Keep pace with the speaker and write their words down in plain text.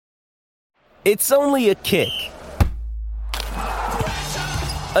It's only a kick,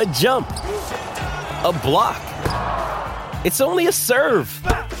 a jump, a block. It's only a serve.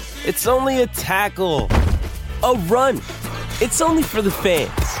 It's only a tackle, a run. It's only for the fans.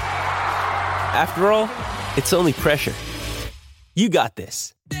 After all, it's only pressure. You got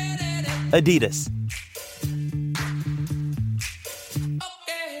this. Adidas.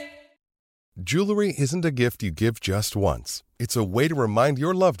 Jewelry isn't a gift you give just once. It's a way to remind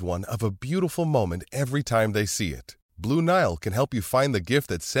your loved one of a beautiful moment every time they see it. Blue Nile can help you find the gift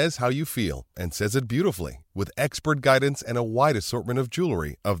that says how you feel and says it beautifully, with expert guidance and a wide assortment of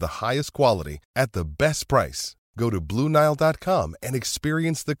jewelry of the highest quality at the best price. Go to BlueNile.com and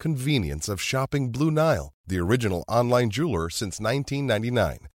experience the convenience of shopping Blue Nile, the original online jeweler since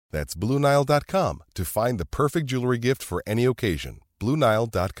 1999. That's BlueNile.com to find the perfect jewelry gift for any occasion.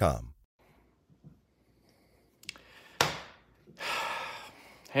 BlueNile.com.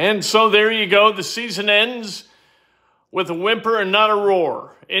 And so there you go. The season ends with a whimper and not a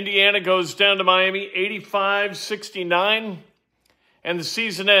roar. Indiana goes down to Miami 85-69, and the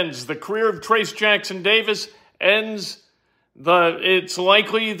season ends. The career of Trayce Jackson-Davis ends. It's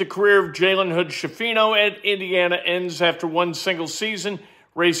likely the career of Jalen Hood-Schifino at Indiana ends after one single season.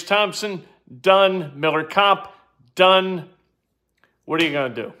 Race Thompson, done. Miller Kopp, done. What are you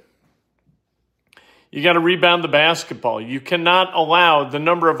going to do? You got to rebound the basketball. You cannot allow the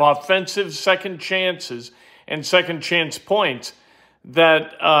number of offensive second chances and second chance points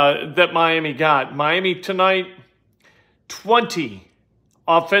that Miami got. Miami tonight, 20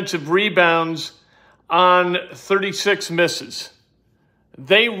 offensive rebounds on 36 misses.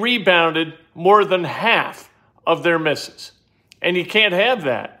 They rebounded more than half of their misses. And you can't have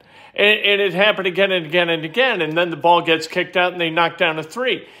that. And it happened again and again and again. And then the ball gets kicked out and they knock down a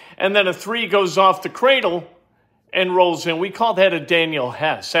three. And then a three goes off the cradle and rolls in. We call that a Daniel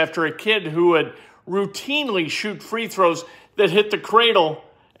Hess, after a kid who would routinely shoot free throws that hit the cradle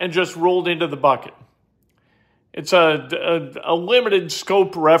and just rolled into the bucket. It's a limited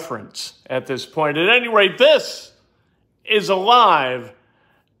scope reference at this point. At any rate, this is a live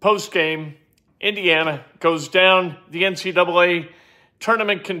postgame. Indiana goes down. The NCAA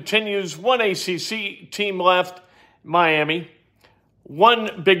tournament continues. One ACC team left, Miami.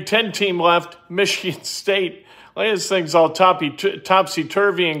 One Big Ten team left, Michigan State. This thing's all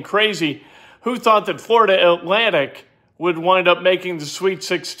topsy-turvy and crazy. Who thought that Florida Atlantic would wind up making the Sweet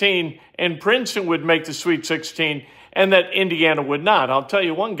 16 and Princeton would make the Sweet 16 and that Indiana would not? I'll tell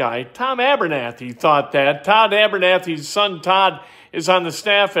you one guy, Tom Abernathy, thought that. Todd Abernathy's son, Todd, is on the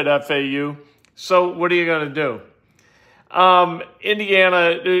staff at FAU. So what are you going to do?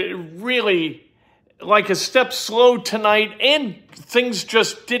 Indiana really like a step slow tonight, and things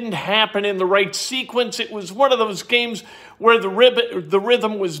just didn't happen in the right sequence. It was one of those games where the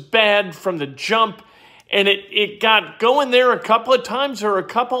rhythm was bad from the jump, and it got going there a couple of times, or a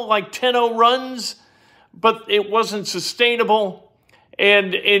couple like 10-0 runs, but it wasn't sustainable.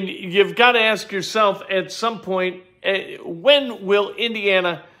 And you've got to ask yourself at some point, when will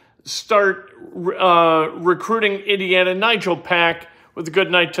Indiana start recruiting Indiana? Nigel Pack with a good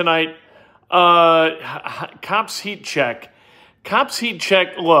night tonight. Cops heat check. Cops heat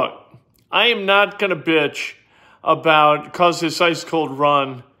check. Look, I am not going to bitch about cause this ice cold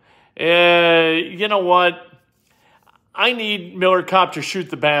run. You know what? I need Miller Kopp to shoot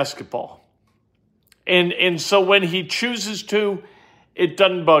the basketball. And so when he chooses to, it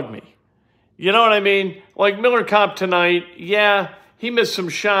doesn't bug me. You know what I mean? Like Miller Kopp tonight, yeah, he missed some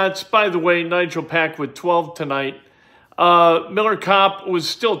shots. By the way, Nigel Pack with 12 tonight. Miller Kopp was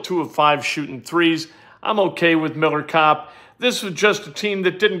still 2 of 5 shooting threes. I'm okay with Miller Kopp. This was just a team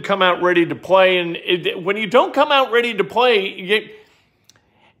that didn't come out ready to play. And when you don't come out ready to play,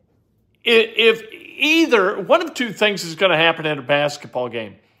 if either one of two things is going to happen in a basketball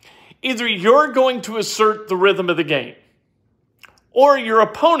game. Either you're going to assert the rhythm of the game, or your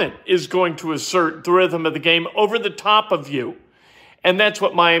opponent is going to assert the rhythm of the game over the top of you. And that's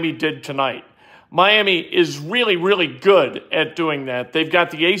what Miami did tonight. Miami is really, really good at doing that. They've got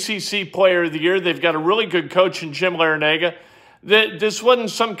the ACC Player of the Year. They've got a really good coach in Jim Larinaga. This wasn't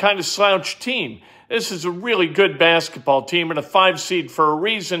some kind of slouch team. This is a really good basketball team and a 5 seed for a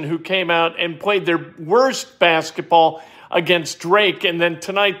reason, who came out and played their worst basketball against Drake. And then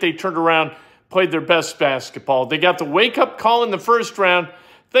tonight they turned around, played their best basketball. They got the wake-up call in the first round.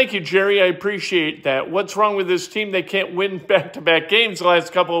 Thank you, Jerry. I appreciate that. What's wrong with this team? They can't win back-to-back games the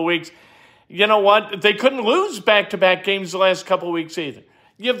last couple of weeks. You know what? They couldn't lose back-to-back games the last couple of weeks either.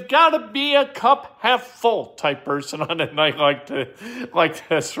 You've got to be a cup half full type person on a night like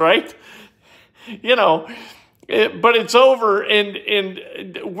this, right? You know, But it's over,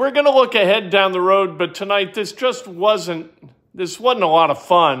 and we're going to look ahead down the road. But tonight, this wasn't a lot of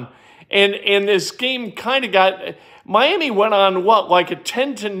fun, and this game kind of got Miami went on like a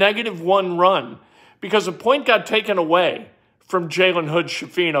 10-1 run because a point got taken away from Jalen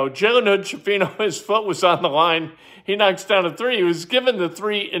Hood-Schifino. Jalen Hood-Schifino, his foot was on the line. He knocks down a three. He was given the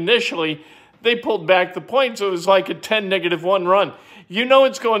three initially. They pulled back the point, so it was like a 10-1 run. You know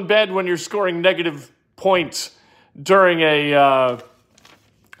it's going bad when you're scoring negative points during a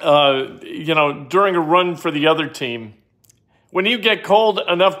during a run for the other team. When you get cold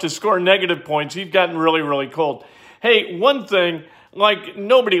enough to score negative points, you've gotten really, really cold. Hey, one thing, like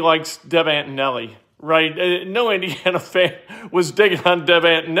nobody likes Deb Antonelli, right? No Indiana fan was digging on Deb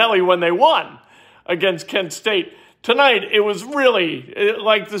Antonelli when they won against Kent State. Tonight, it was really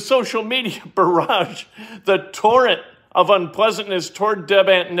like the social media barrage, the torrent of unpleasantness toward Deb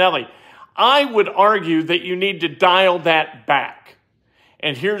Antonelli. I would argue that you need to dial that back.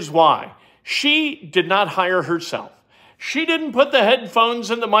 And here's why. She did not hire herself. She didn't put the headphones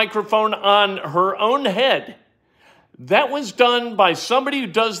and the microphone on her own head. That was done by somebody who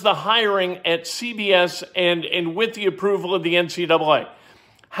does the hiring at CBS and with the approval of the NCAA.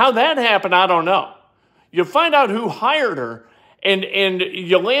 How that happened, I don't know. You find out who hired her, and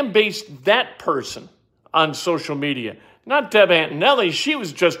you lambaste that person on social media. Not Deb Antonelli. She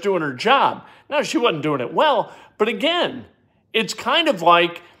was just doing her job. No, she wasn't doing it well. But again, it's kind of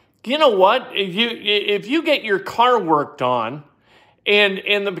like, you know what? If you get your car worked on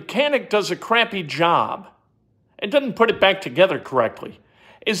and the mechanic does a crappy job and doesn't put it back together correctly,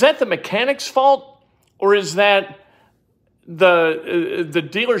 is that the mechanic's fault? Or is that the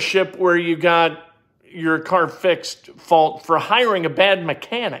dealership where you got your car fixed fault for hiring a bad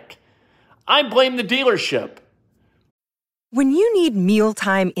mechanic? I blame the dealership. When you need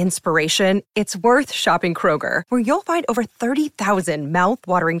mealtime inspiration, it's worth shopping Kroger, where you'll find over 30,000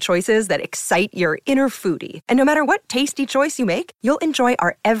 mouth-watering choices that excite your inner foodie. And no matter what tasty choice you make, you'll enjoy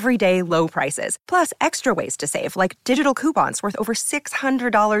our everyday low prices, plus extra ways to save, like digital coupons worth over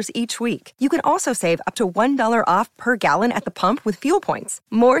 $600 each week. You can also save up to $1 off per gallon at the pump with fuel points.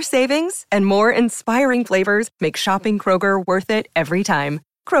 More savings and more inspiring flavors make shopping Kroger worth it every time.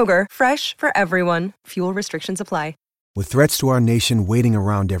 Kroger, fresh for everyone. Fuel restrictions apply. With threats to our nation waiting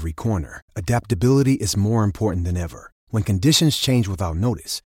around every corner, adaptability is more important than ever. When conditions change without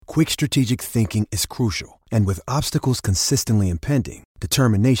notice, quick strategic thinking is crucial. And with obstacles consistently impending,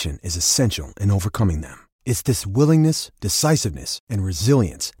 determination is essential in overcoming them. It's this willingness, decisiveness, and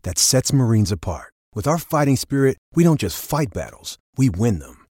resilience that sets Marines apart. With our fighting spirit, we don't just fight battles, we win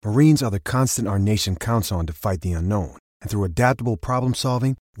them. Marines are the constant our nation counts on to fight the unknown. And through adaptable problem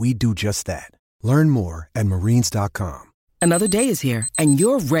solving, we do just that. Learn more at marines.com. Another day is here, and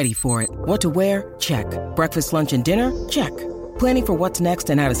you're ready for it. What to wear? Check. Breakfast, lunch, and dinner? Check. Planning for what's next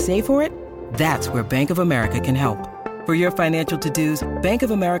and how to save for it? That's where Bank of America can help. For your financial to-dos, Bank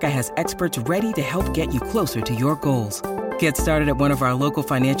of America has experts ready to help get you closer to your goals. Get started at one of our local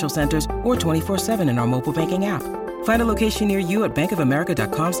financial centers or 24/7 in our mobile banking app. Find a location near you at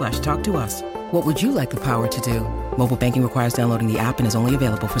bankofamerica.com/talktous. What would you like the power to do? Mobile banking requires downloading the app and is only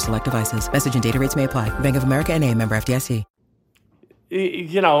available for select devices. Message and data rates may apply. Bank of America N.A., member FDIC.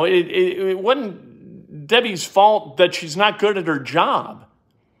 You know, it wasn't Debbie's fault that she's not good at her job.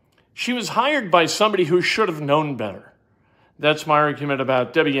 She was hired by somebody who should have known better. That's my argument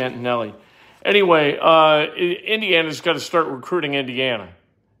about Debbie Antonelli. Anyway, Indiana's got to start recruiting Indiana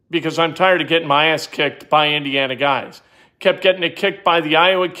because I'm tired of getting my ass kicked by Indiana guys. Kept getting it kicked by the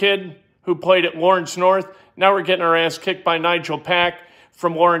Iowa kid who played at Lawrence North. Now we're getting our ass kicked by Nigel Pack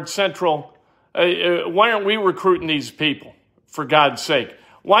from Lawrence Central. Why aren't we recruiting these people, for God's sake?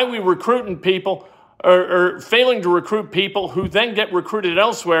 Why are we recruiting people or failing to recruit people who then get recruited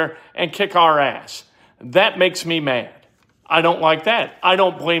elsewhere and kick our ass? That makes me mad. I don't like that. I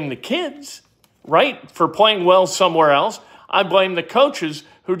don't blame the kids, right, for playing well somewhere else. I blame the coaches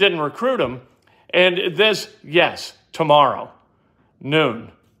who didn't recruit them. And this, yes, tomorrow,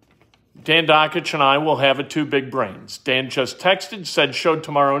 noon. Dan Dockich and I will have a two big brains. Dan just texted, said show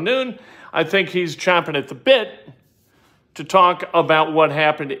tomorrow noon. I think he's chomping at the bit to talk about what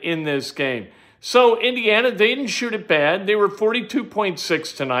happened in this game. So Indiana, they didn't shoot it bad. They were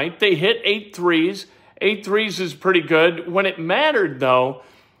 42.6 tonight. They hit 8 threes. 8 threes is pretty good. When it mattered, though,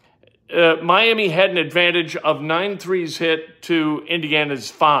 Miami had an advantage of 9 threes hit to Indiana's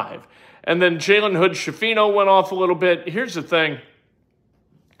 5. And then Jalen Hood-Schifino went off a little bit. Here's the thing.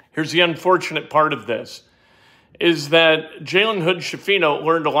 Here's the unfortunate part of this, is that Jalen Hood-Schifino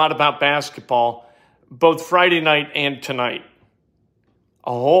learned a lot about basketball both Friday night and tonight.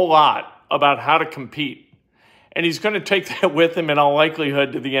 A whole lot about how to compete. and he's going to take that with him in all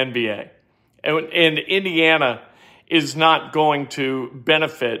likelihood to the NBA. And Indiana is not going to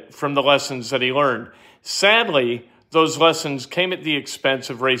benefit from the lessons that he learned. Sadly, those lessons came at the expense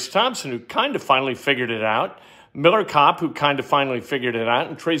of Race Thompson, who kind of finally figured it out, Miller Kopp, who kind of finally figured it out,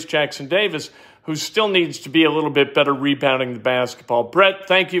 and Trayce Jackson-Davis, who still needs to be a little bit better rebounding the basketball. Brett,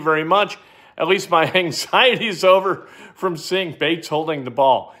 thank you very much. At least my anxiety is over from seeing Bates holding the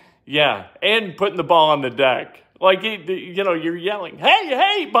ball. Yeah, and putting the ball on the deck. Like, you're yelling,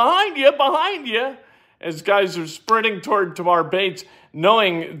 hey, behind you, as guys are sprinting toward Tamar Bates,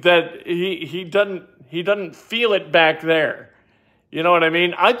 knowing that he doesn't feel it back there. You know what I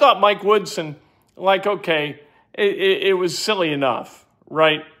mean? I thought Mike Woodson, okay, it was silly enough,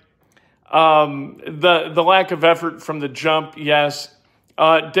 right? The lack of effort from the jump, yes.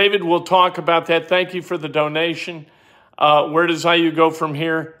 David, we'll talk about that. Thank you for the donation. Where does IU go from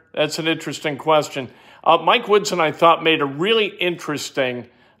here? That's an interesting question. Mike Woodson, I thought, made a really interesting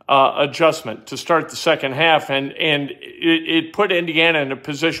adjustment to start the second half, and it put Indiana in a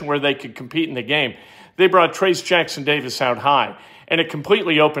position where they could compete in the game. They brought Trayce Jackson-Davis out high, and it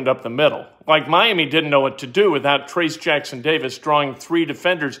completely opened up the middle. Like, Miami didn't know what to do without Trayce Jackson-Davis drawing three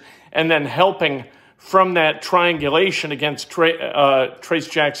defenders and then helping from that triangulation against Trayce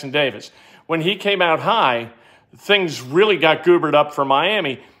Jackson-Davis. When he came out high, things really got goobered up for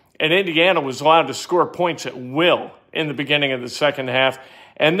Miami, and Indiana was allowed to score points at will in the beginning of the second half.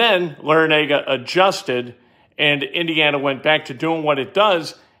 And then Larinaga adjusted, and Indiana went back to doing what it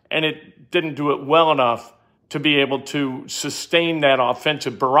does, and it didn't do it well enough to be able to sustain that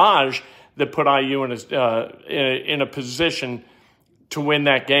offensive barrage that put IU in a position to win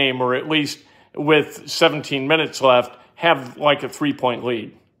that game, or at least with 17 minutes left, have like a 3-point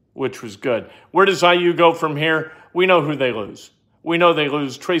lead, which was good. Where does IU go from here? We know who they lose. We know they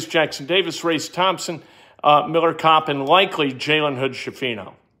lose Trayce Jackson-Davis, Race Thompson, Miller Kopp, and likely Jalen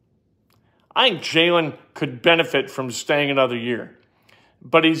Hood-Schifino. I think Jalen could benefit from staying another year,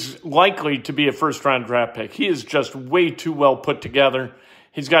 but he's likely to be a first-round draft pick. He is just way too well put together.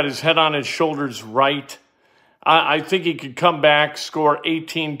 He's got his head on his shoulders right. I think he could come back, score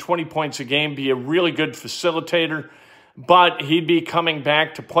 18, 20 points a game, be a really good facilitator, but he'd be coming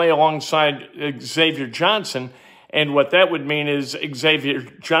back to play alongside Xavier Johnson. And what that would mean is Xavier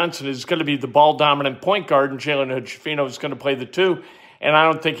Johnson is going to be the ball-dominant point guard, and Jalen Hood-Schifino is going to play the two, and I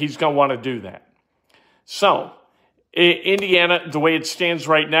don't think he's going to want to do that. So, Indiana, the way it stands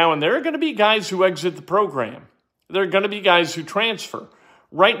right now, and there are going to be guys who exit the program. There are going to be guys who transfer.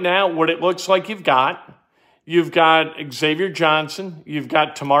 Right now, what it looks like you've got Xavier Johnson, you've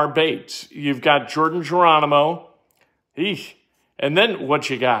got Tamar Bates, you've got Jordan Geronimo, and then what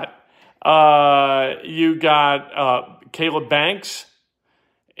you got? You got Caleb Banks,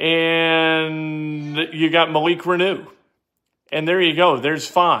 and you got Malik Renew. And there you go. There's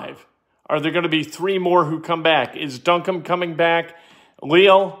 5. Are there going to be 3 more who come back? Is Duncan coming back?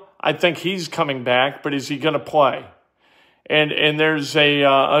 Leo, I think he's coming back, but is he going to play? And there's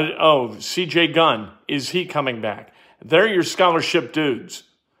CJ Gunn. Is he coming back? They're your scholarship dudes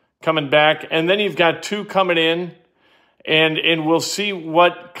coming back. And then you've got 2 coming in. And we'll see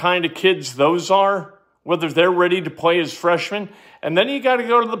what kind of kids those are, whether they're ready to play as freshmen. And then you got to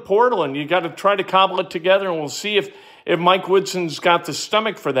go to the portal, and you got to try to cobble it together, and we'll see if Mike Woodson's got the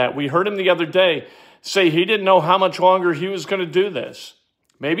stomach for that. We heard him the other day say he didn't know how much longer he was going to do this.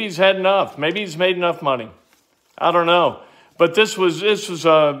 Maybe he's had enough. Maybe he's made enough money. I don't know. But this was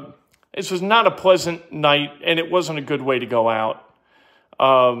not a pleasant night, and it wasn't a good way to go out.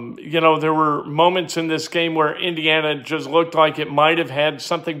 There were moments in this game where Indiana just looked like it might have had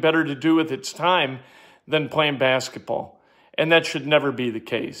something better to do with its time than playing basketball. And that should never be the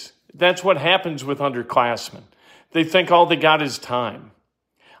case. That's what happens with underclassmen. They think all they got is time.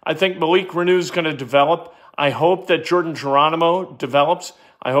 I think Malik Renew is going to develop. I hope that Jordan Geronimo develops.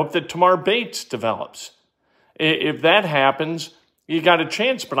 I hope that Tamar Bates develops. If that happens, you got a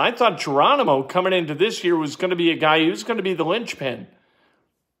chance. But I thought Geronimo coming into this year was going to be a guy who's going to be the linchpin.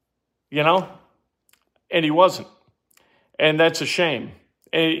 And he wasn't. And that's a shame.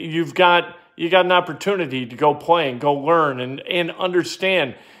 You got an opportunity to go play and go learn and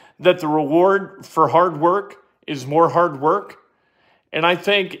understand that the reward for hard work is more hard work. And I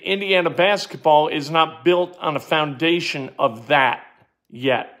think Indiana basketball is not built on a foundation of that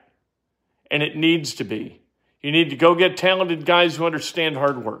yet. And it needs to be. You need to go get talented guys who understand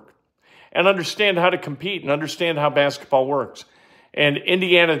hard work and understand how to compete and understand how basketball works. And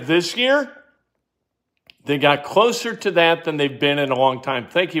Indiana this year, they got closer to that than they've been in a long time.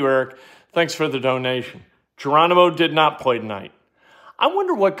 Thank you, Eric. Thanks for the donation. Geronimo did not play tonight. I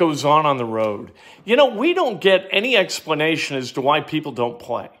wonder what goes on the road. You know, we don't get any explanation as to why people don't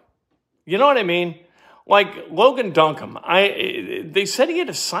play. You know what I mean? Like Logan Duncombe, they said he had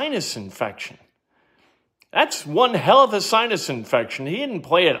a sinus infection. That's one hell of a sinus infection. He didn't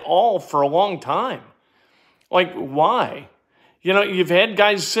play at all for a long time. Like, why? You know, you've had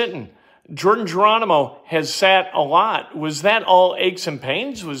guys sitting. Jordan Geronimo has sat a lot. Was that all aches and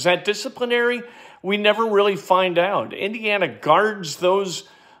pains? Was that disciplinary? We never really find out. Indiana guards those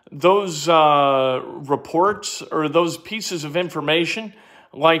reports or those pieces of information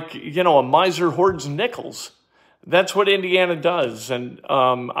like, you know, a miser hoards nickels. That's what Indiana does. And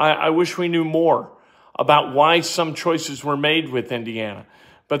I wish we knew more about why some choices were made with Indiana.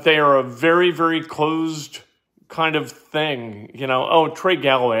 But they are a very, very closed kind of thing. You know, oh, Trey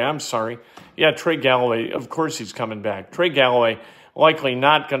Galloway, I'm sorry. Yeah, Trey Galloway, of course he's coming back. Trey Galloway likely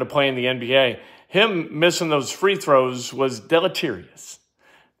not going to play in the NBA. Him missing those free throws was deleterious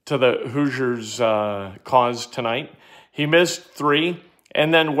to the Hoosiers' cause tonight. He missed 3,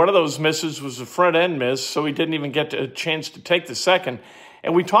 and then one of those misses was a front-end miss, so he didn't even get a chance to take the second.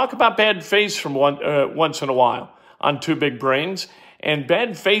 And we talk about bad face from once in a while on Two Big Brains, and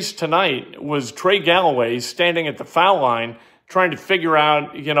bad face tonight was Trey Galloway standing at the foul line trying to figure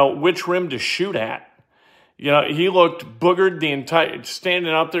out, you know, which rim to shoot at. You know, he looked boogered the entire,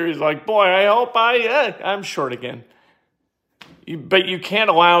 standing up there. He's like, boy, I hope I'm short again. But you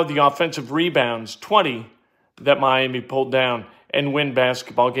can't allow the offensive rebounds, 20, that Miami pulled down and win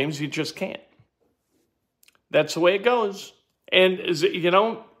basketball games. You just can't. That's the way it goes. And, you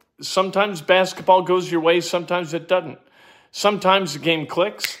know, sometimes basketball goes your way, sometimes it doesn't. Sometimes the game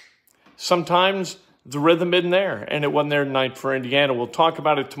clicks. Sometimes the rhythm isn't there, and it wasn't there tonight for Indiana. We'll talk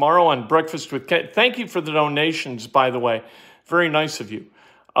about it tomorrow on Breakfast with Kent. Thank you for the donations, by the way. Very nice of you.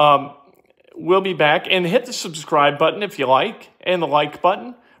 We'll be back, and hit the subscribe button if you like, and the like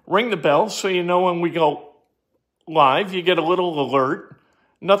button. Ring the bell so you know when we go live. You get a little alert.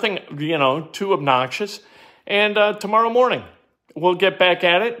 Nothing, you know, too obnoxious. And tomorrow morning, we'll get back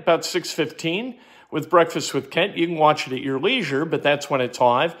at it about 6:15 with Breakfast with Kent. You can watch it at your leisure, but that's when it's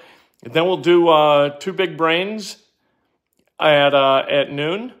live. Then we'll do Two Big Brains at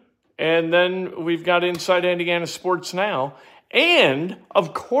noon. And then we've got Inside Indiana Sports Now. And,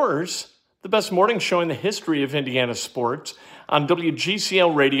 of course, the best morning show in the history of Indiana sports on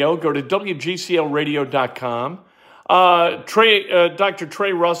WGCL Radio. Go to WGCLradio.com. Dr.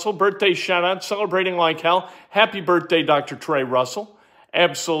 Trey Russell, birthday shout-out, celebrating like hell. Happy birthday, Dr. Trey Russell.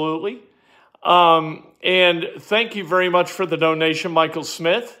 Absolutely. And thank you very much for the donation, Michael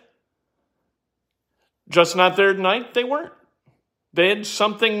Smith. Just not there tonight? They weren't. They had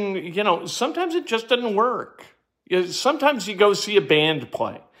something, you know, sometimes it just doesn't work. Sometimes you go see a band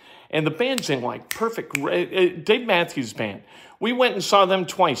play, and the band's in like perfect, Dave Matthews Band. We went and saw them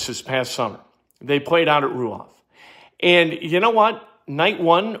twice this past summer. They played out at Ruoff. And you know what? Night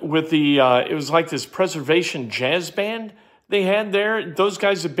one with the, it was like this preservation jazz band they had there. Those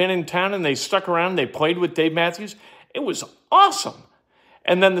guys have been in town, and they stuck around. They played with Dave Matthews. It was awesome.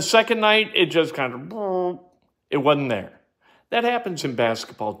 And then the second night, it just kind of, it wasn't there. That happens in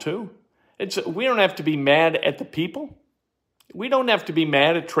basketball too. We don't have to be mad at the people. We don't have to be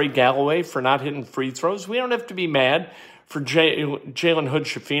mad at Trey Galloway for not hitting free throws. We don't have to be mad for Jalen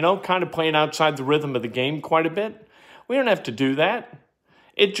Hood-Schifino kind of playing outside the rhythm of the game quite a bit. We don't have to do that.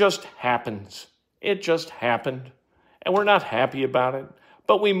 It just happens. It just happened. And we're not happy about it.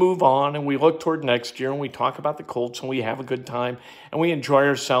 But we move on, and we look toward next year, and we talk about the Colts, and we have a good time, and we enjoy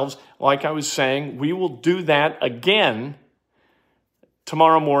ourselves. Like I was saying, we will do that again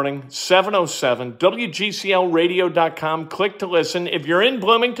tomorrow morning, 7:07, WGCLradio.com. Click to listen. If you're in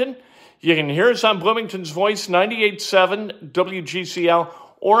Bloomington, you can hear us on Bloomington's Voice, 98.7 WGCL,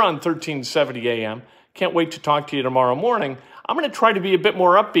 or on 1370 AM. Can't wait to talk to you tomorrow morning. I'm going to try to be a bit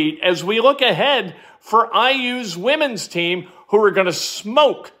more upbeat as we look ahead for IU's women's team, who are going to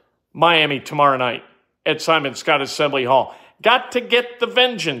smoke Miami tomorrow night at Simon Scott Assembly Hall. Got to get the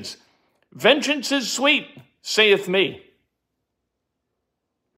vengeance. Vengeance is sweet, saith me.